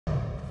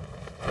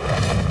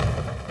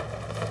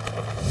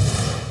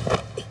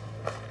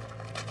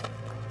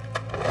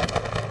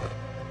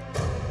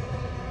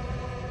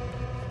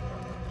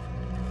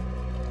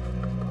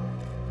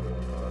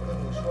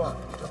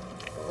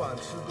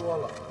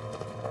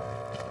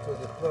出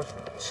去喝水。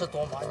吃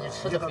多吗？你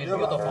吃的比驴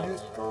都好。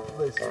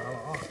喂咸了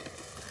啊！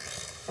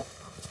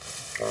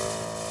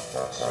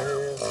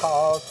吃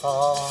草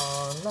草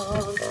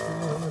能吃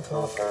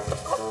草。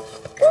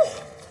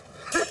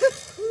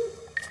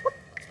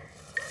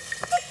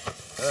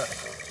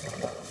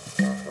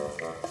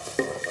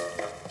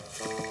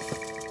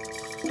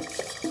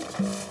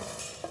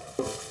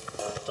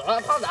走了，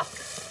胖子。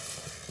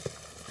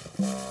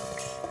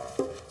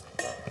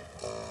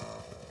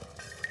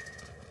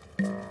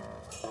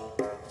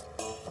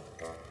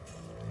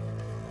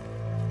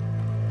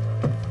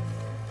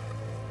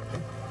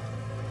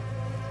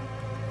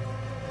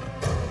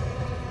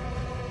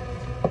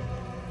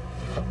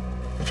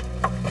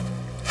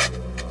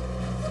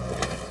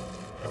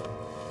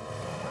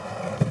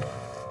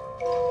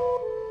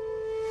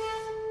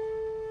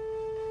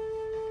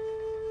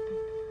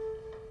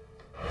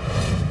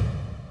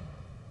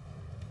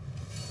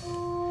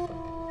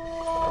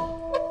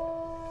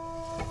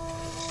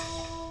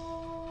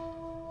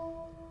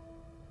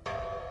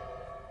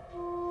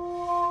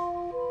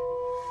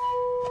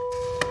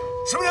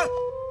 什么人？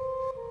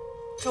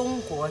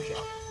中国人。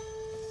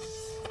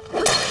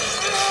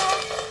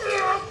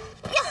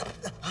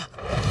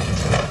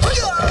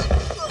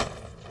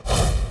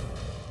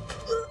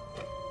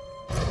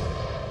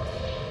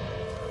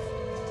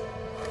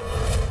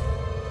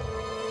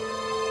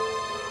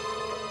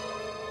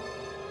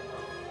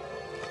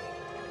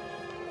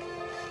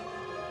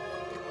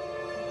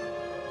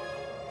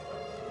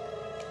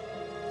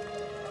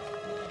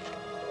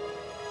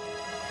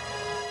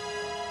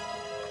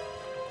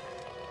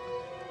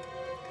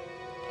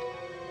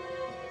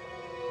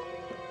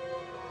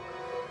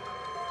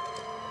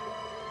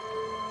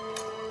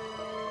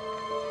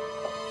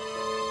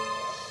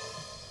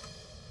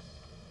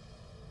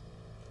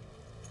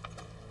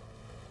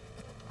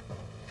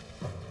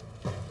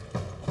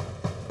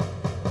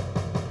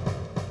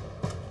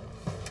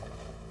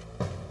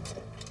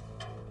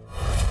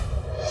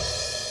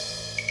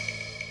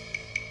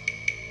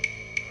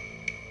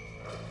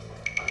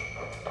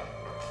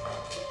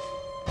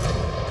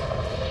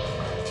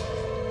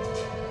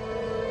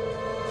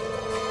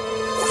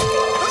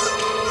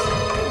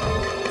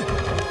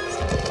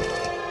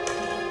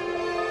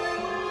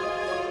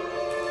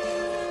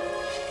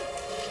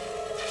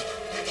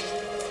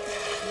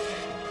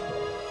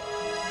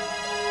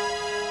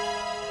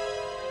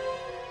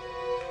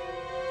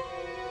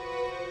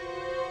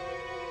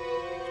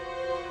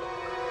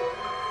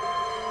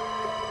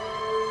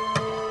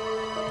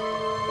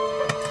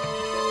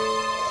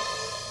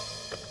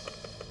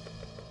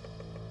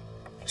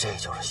这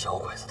就是小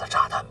鬼子的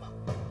炸弹吗？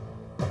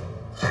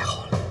太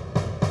好了，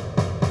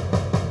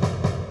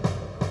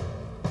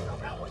要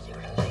不然我一个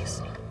人累死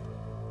了，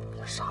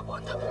也杀不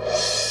完他们。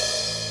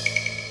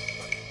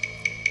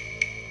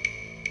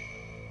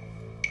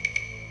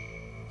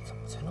怎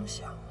么才能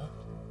想呢？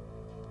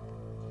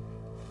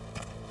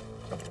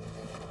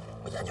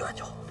我研究研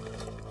究。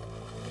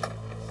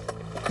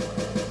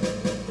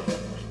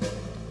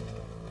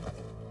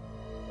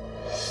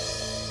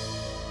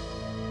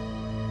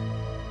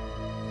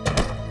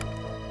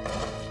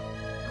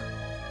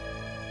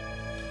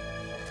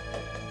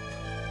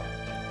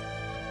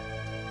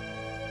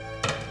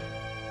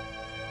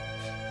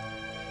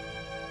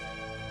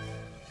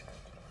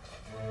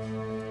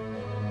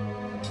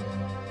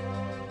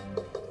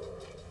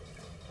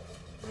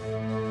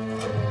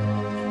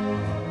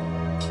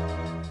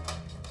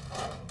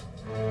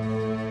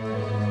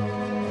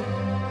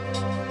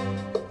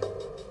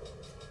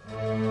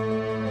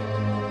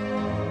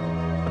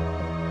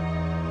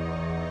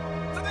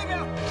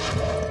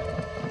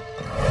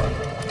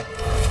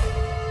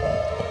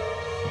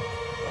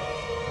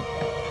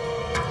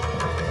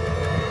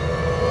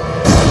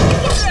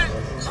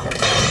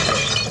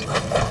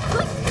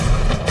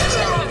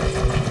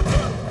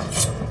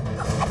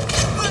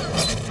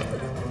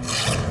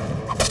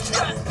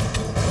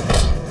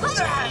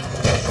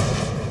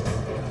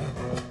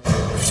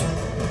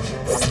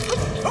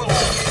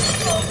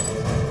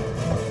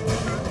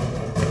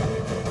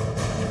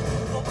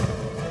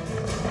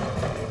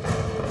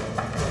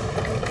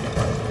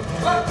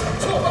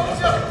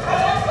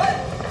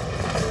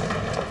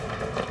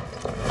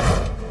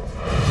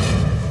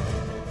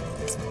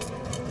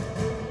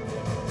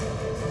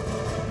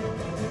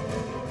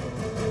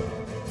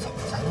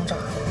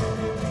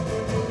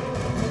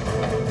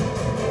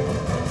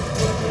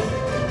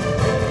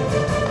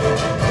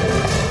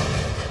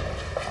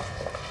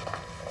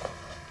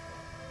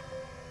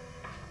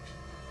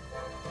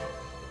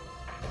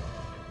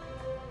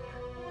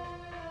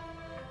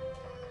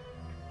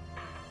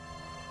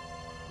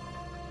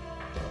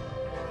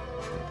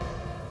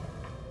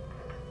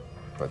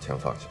 把枪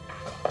放下。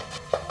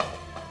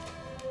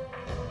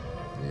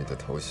你的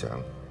投降，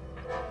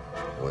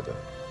我的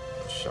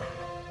不杀。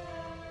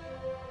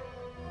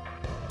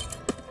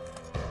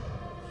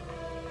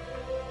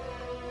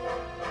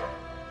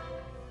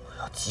我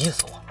要急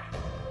死我！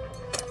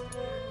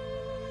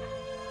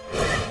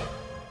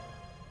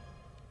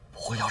不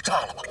会要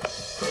炸了吧？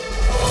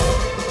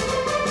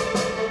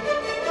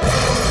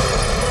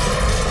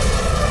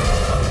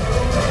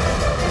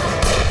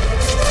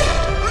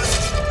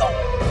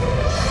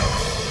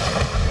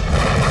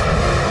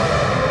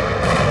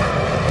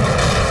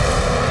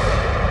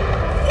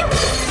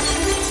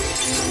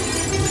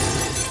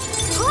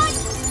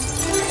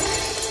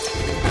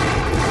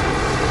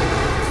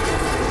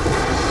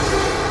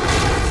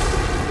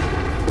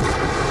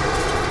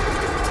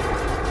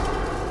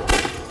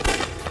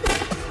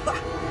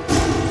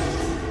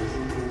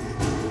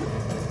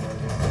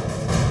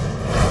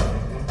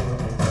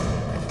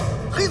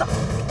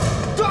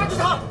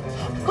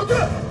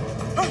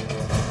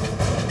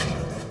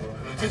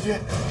行，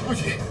不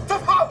行，咱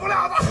跑不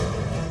了的！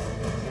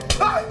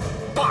哎，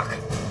大开，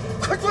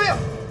快追呀！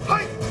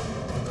嗨，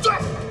追，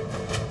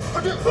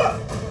快追！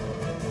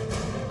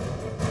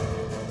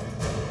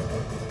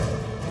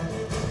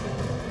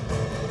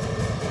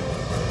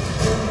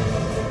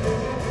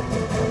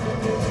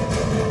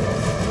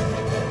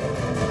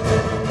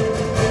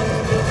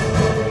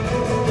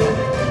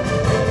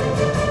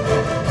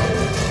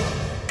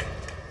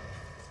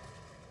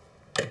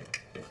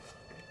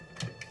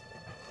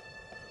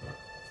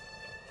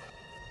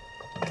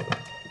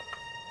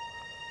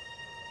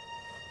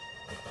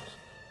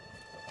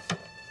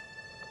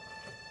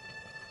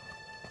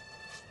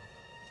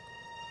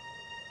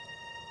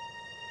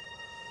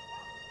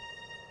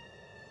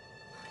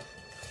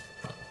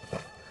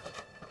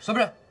什么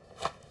人？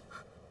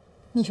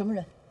你什么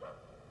人？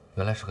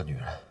原来是个女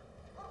人。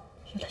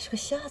原来是个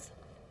瞎子。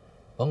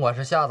甭管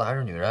是瞎子还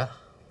是女人，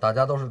大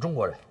家都是中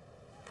国人。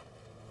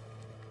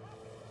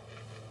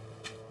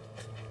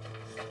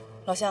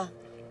老乡，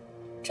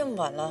这么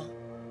晚了，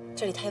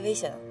这里太危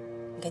险了，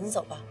你赶紧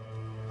走吧。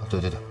对，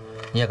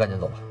你也赶紧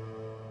走吧。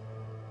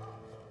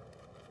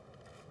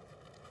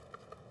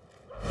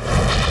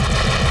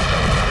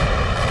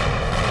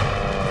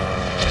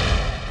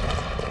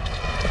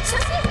小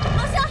心，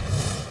老乡！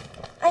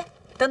哎，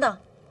等等，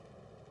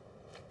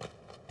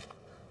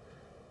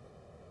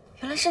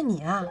原来是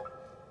你啊！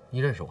你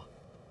认识我？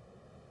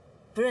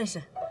不认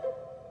识。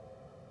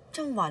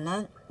这么晚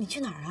了，你去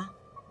哪儿啊？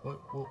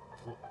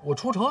我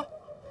出城啊。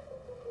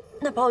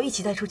那把我一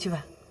起带出去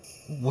吧。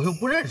我又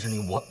不认识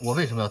你，我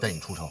为什么要带你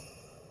出城？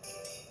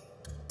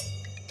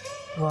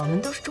我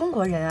们都是中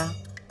国人啊。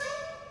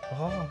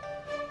哦，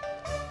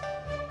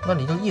那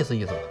你就意思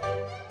意思吧。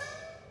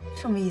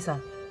什么意思啊？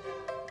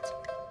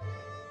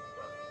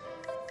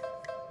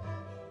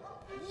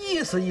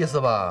意思意思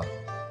吧。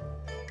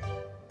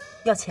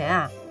要钱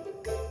啊？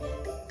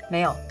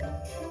没有。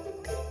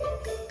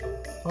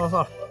算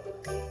了，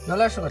原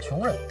来是个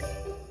穷人。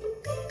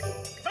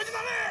再见，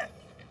大力！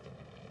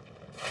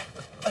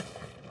哎，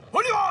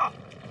回去吧！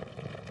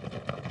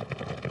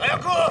哎呀，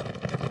哥！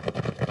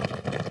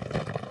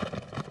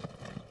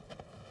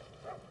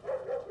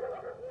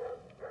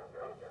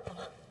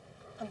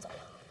他们走了。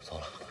走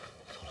了，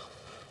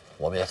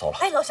我们也走了。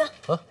哎，老乡。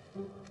啊！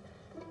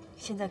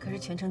现在可是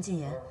全城禁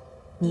言，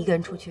你一个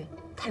人出去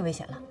太危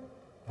险了。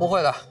不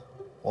会的，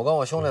我跟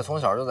我兄弟从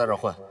小就在这儿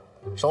混，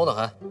熟得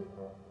很。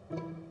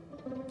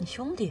你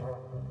兄弟？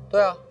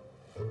对啊，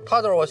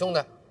他就是我兄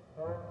弟。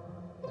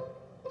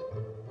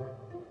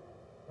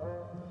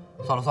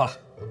算了，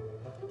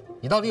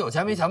你到底有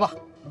钱没钱吧？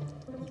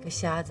你个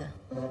瞎子，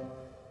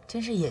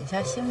真是眼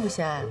瞎心不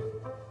瞎呀，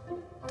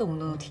动不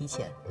动就提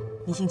钱。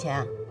你姓钱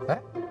啊？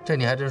哎，这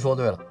你还真说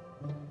对了，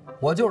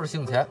我就是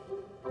姓钱，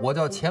我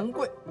叫钱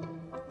贵。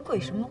贵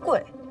什么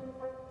贵？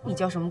你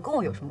叫什么跟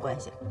我有什么关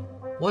系？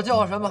我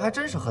叫什么还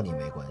真是和你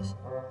没关系，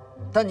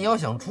但你要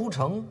想出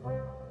城，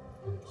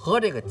和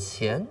这个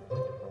钱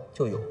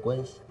就有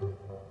关系。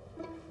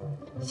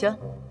行，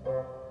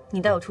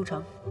你带我出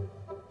城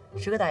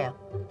，10个大洋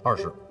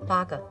20、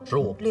 8个、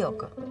 15、 6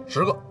个、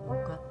 10个，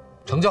 5个，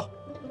成交。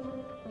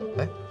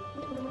哎，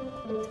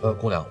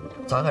姑娘，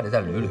咱还得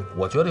再捋捋，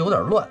我觉得有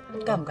点乱。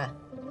干不干？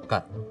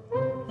干。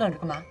愣着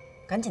干嘛？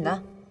赶紧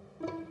的！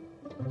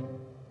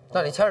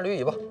那你牵着驴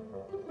尾巴。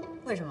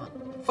为什么？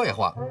废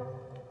话，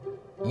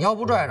你要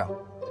不拽着，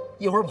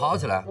一会儿跑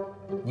起来，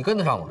你跟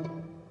得上吗？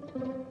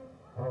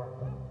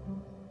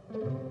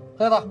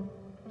黑子，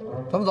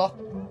咱们走。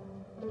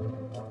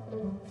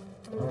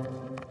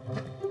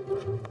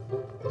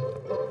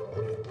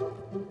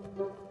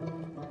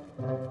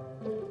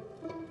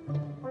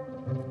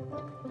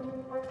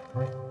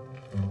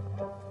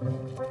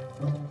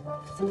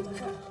怎么回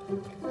事？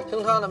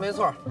听他的没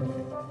错，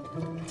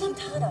听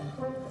他的。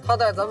他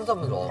带咱们这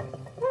么走，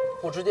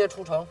不直接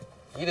出城，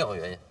一定有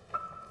原因。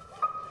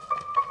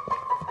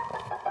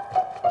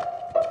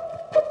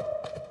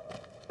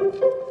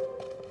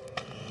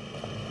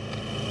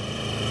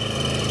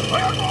哎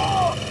呀，哥！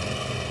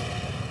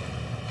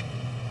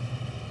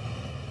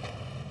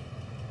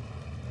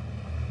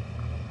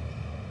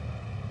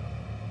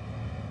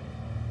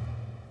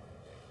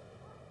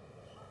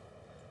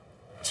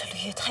这驴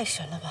也太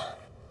神了吧！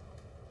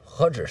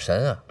何止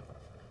神啊，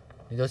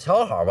你就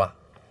瞧好吧。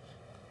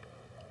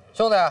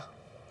兄弟，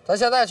咱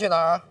现在去哪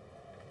儿啊？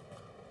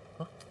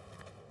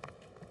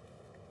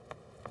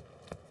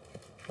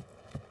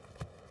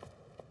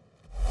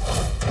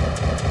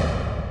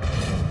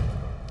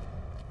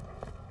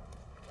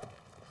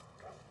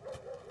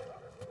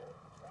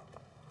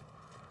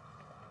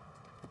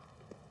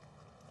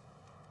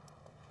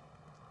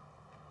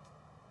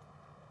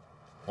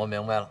我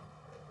明白了，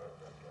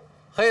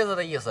黑子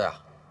的意思呀，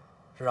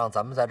是让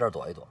咱们在这儿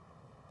躲一躲。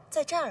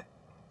在这儿，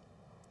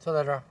就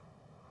在这儿。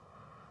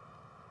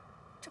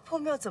这破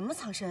庙怎么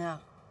藏身啊？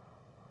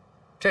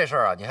这事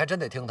儿啊，你还真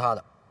得听他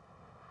的。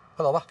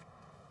快走吧。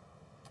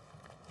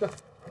对。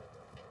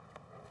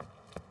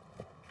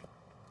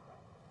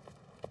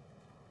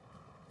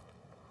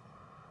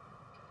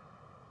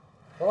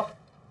走吧。